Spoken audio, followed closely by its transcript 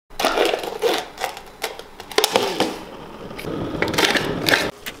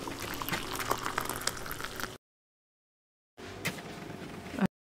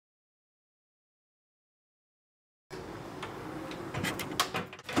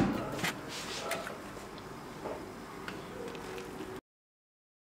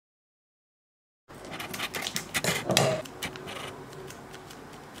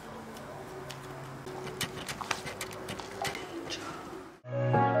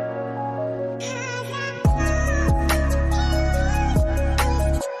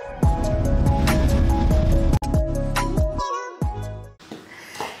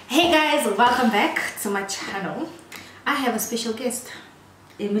welcome back to my channel. I have a special guest,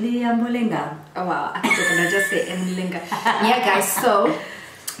 Emilie Ambolenga. Oh wow, I think you're gonna just say Emilie. Yeah guys, so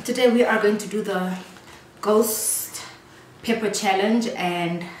today we are going to do the ghost pepper challenge,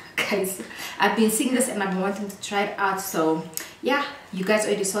 and guys, I've been seeing this and I've been wanting to try it out. So yeah, you guys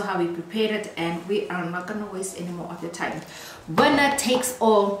already saw how we prepared it, and we are not gonna waste any more of your time. Winner takes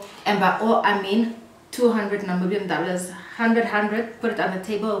all, and by all I mean $200 Namibian dollars, 100, put it on the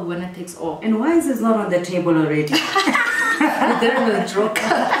table, winner takes all. And why is this not on the table already? They're in the joke.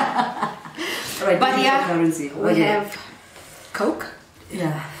 Alright, but yeah, currency. we have Coke.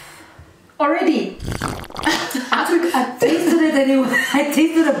 Yeah. Already. I tasted it anyway. I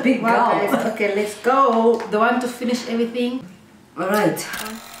tasted a big gulp. Guys, okay, let's go. The one to finish everything. Alright.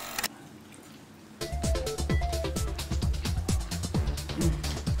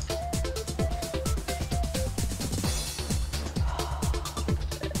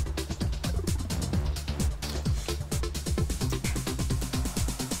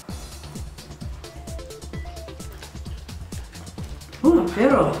 Oh,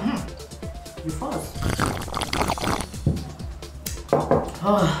 pero. You fast.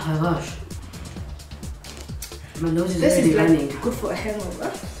 Oh my gosh. My nose is already running. Like good for a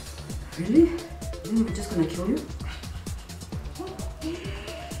hangover. Really? You think we're just gonna kill you?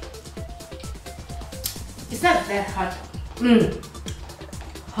 It's not that hot.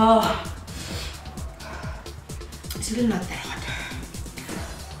 Oh. It's really not that hot.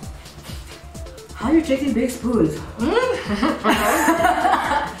 How are you taking big spoons?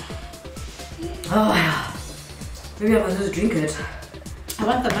 Oh yeah. Maybe I must just drink it. I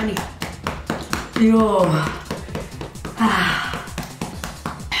want the money. Yo.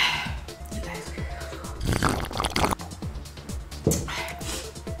 You guys.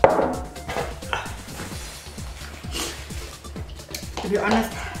 To be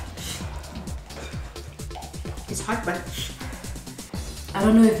honest, it's hot, but I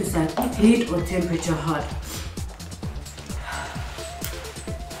don't know if it's like heat or temperature hot.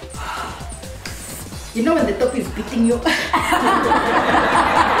 you know when the top is beating you.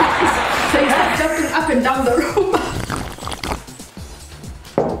 So you start jumping up and down the room.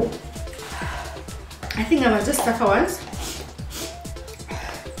 I think I must just suffer once.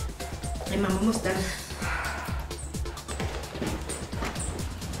 And I'm almost done.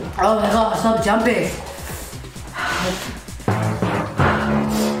 Oh my god, stop jumping.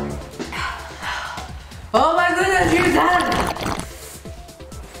 Oh my goodness, you're done.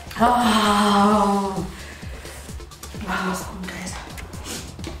 Oh. Almost done, guys.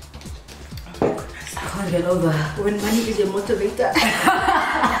 I can't get over. When money is your motivator.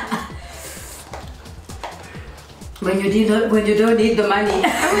 When you don't need the money.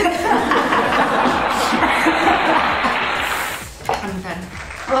 I'm done.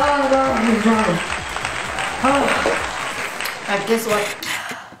 Oh no, I'm done. Oh. But guess what?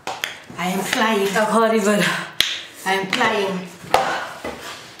 I am flying. I can't even. I am flying.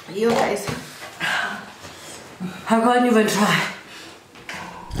 You guys. I can't even try.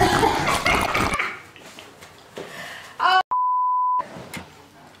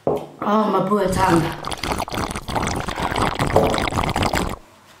 Oh, my poor tongue.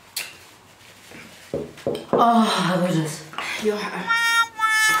 Oh my goodness. You I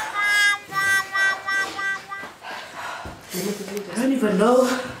don't even know.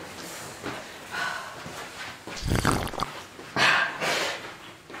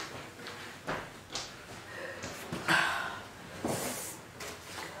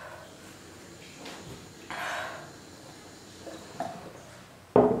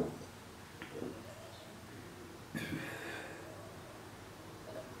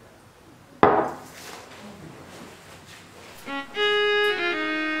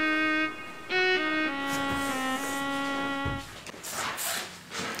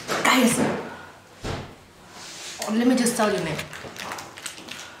 guys, let me just tell you now.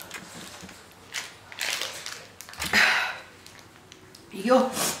 Yo,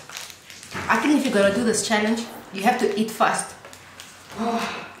 I think if you're gonna do this challenge, you have to eat fast.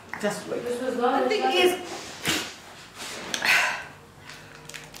 Oh, just wait. The thing is,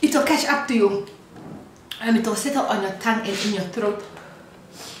 it will catch up to you, and it will settle on your tongue and in your throat.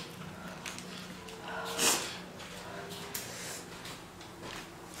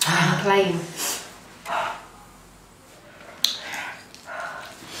 I'm flying.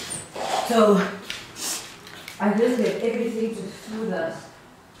 So, I just get everything to soothe us.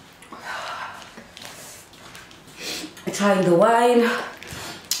 Trying the wine,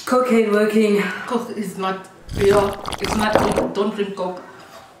 Coke ain't working. Coke is not, it's not good. Don't drink Coke.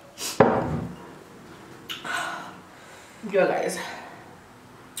 Yeah, guys.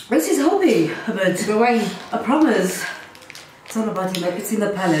 This is hoping, but The wine. I promise. It's all about him. Like it's in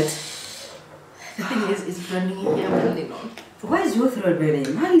the palate. The thing is, it's burning here. I'm holding on. Why is your throat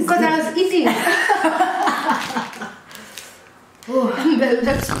burning? Mine is Because I was eating.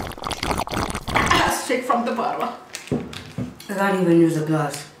 That's straight from the bottle. I can't even use a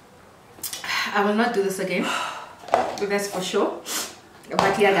glass. I will not do this again. That's for sure.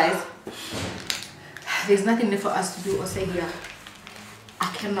 But yeah, guys, there's nothing left for us to do or say here. I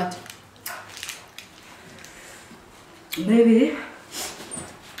cannot. Maybe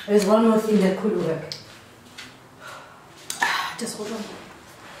there's one more thing that could work. Just hold on.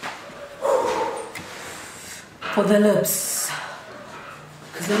 For the lips.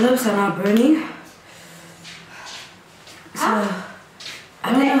 Because the lips are not burning. So,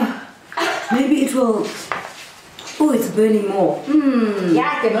 I don't know. Maybe it will... Oh, it's burning more.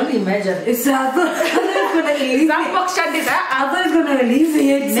 Yeah, I can only imagine. It's I thought it's gonna alleviate. I thought it's gonna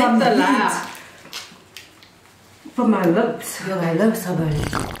alleviate some heat. For my lips. Yo, my lips are burning.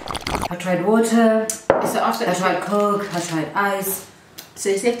 I tried water. So after I tried Coke. I tried ice. So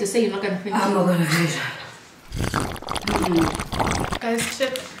it's safe to say you're not gonna finish. I'm not gonna finish. Guys,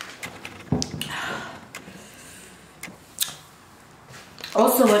 shit.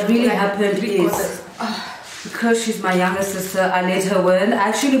 Also, what really happened is, because she's my younger sister, I let her win. I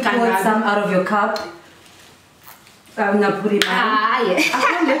actually poured some out of your cup. I'm not putting mine. Yeah. I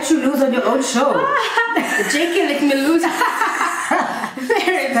can't let you lose on your own show. JK let me lose.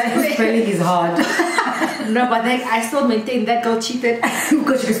 Spelling is hard. No, but then I still maintain that girl cheated.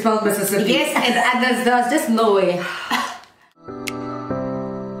 Because she spelled Mississippi. Yes, and others, there's just no way.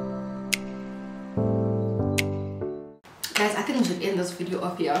 Guys, I think we should end this video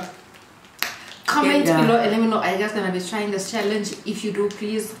off here. Comment below and let me know, are you guys gonna be trying this challenge? If you do,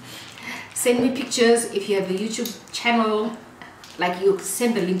 please send me pictures. If you have a YouTube channel, like, you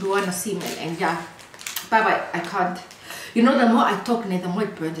send the link, we wanna see, man. And yeah, bye bye. I can't. You know, the more I talk, the more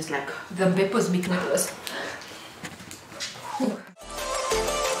it burns. It's like the vapors make me worse.